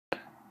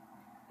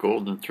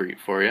golden treat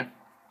for you.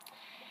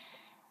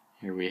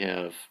 Here we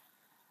have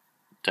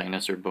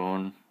dinosaur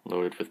bone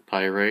loaded with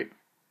pyrite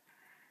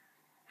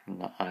from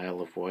the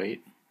Isle of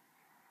Wight.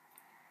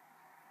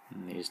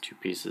 And these two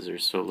pieces are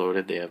so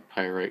loaded they have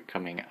pyrite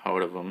coming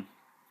out of them.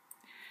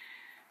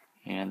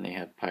 And they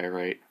have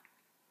pyrite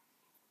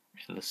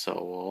in the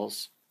cell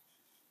walls.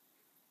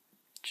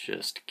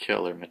 Just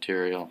killer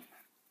material.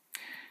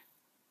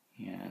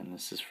 And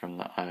this is from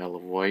the Isle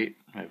of Wight.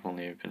 I've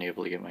only been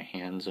able to get my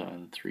hands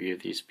on 3 of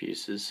these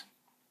pieces.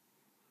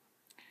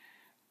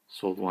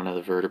 Sold one of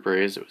the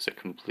vertebrae, it was a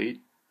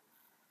complete.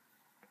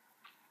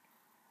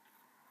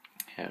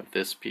 Have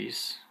this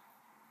piece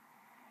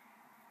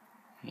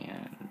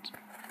and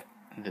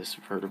this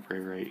vertebrae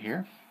right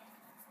here.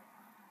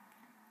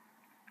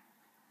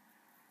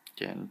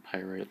 Again,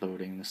 pyrite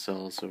loading the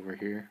cells over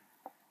here.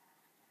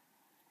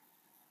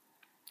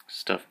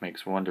 Stuff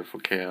makes wonderful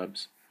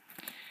cabs.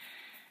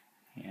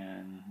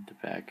 And the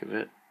back of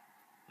it,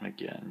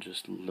 again,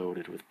 just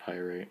loaded with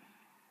pyrite.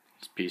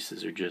 These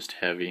pieces are just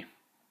heavy.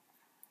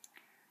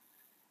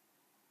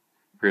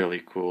 Really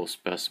cool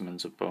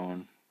specimens of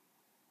bone.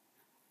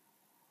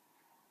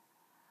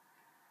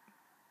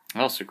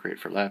 Also great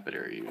for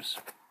lapidary use.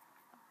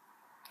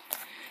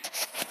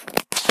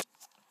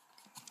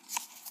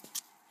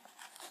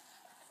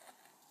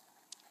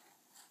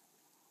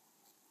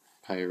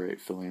 Pyrite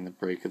filling the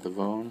break of the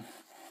bone.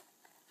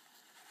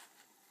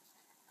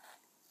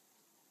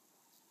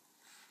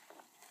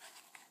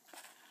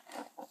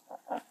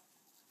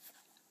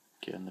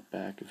 Again, the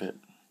back of it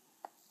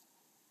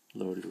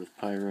loaded with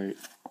pyrite.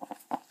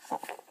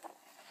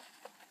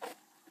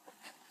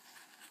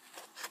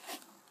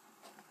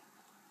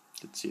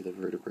 You can see the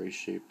vertebrae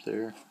shape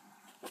there.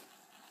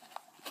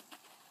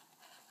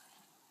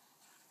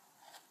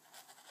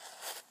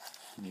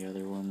 And the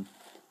other one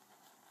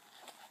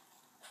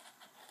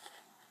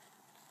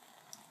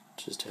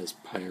just has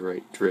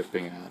pyrite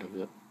dripping out of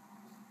it.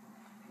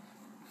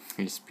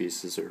 These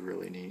pieces are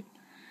really neat.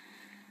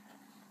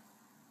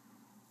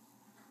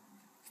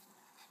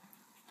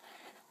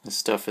 The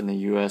stuff in the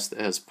US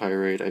that has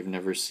pyrite, I've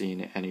never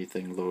seen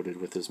anything loaded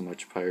with as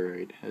much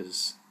pyrite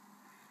as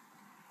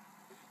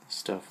the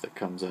stuff that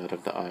comes out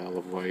of the Isle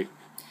of Wight.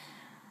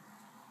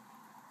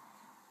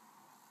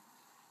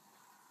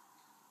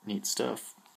 Neat stuff.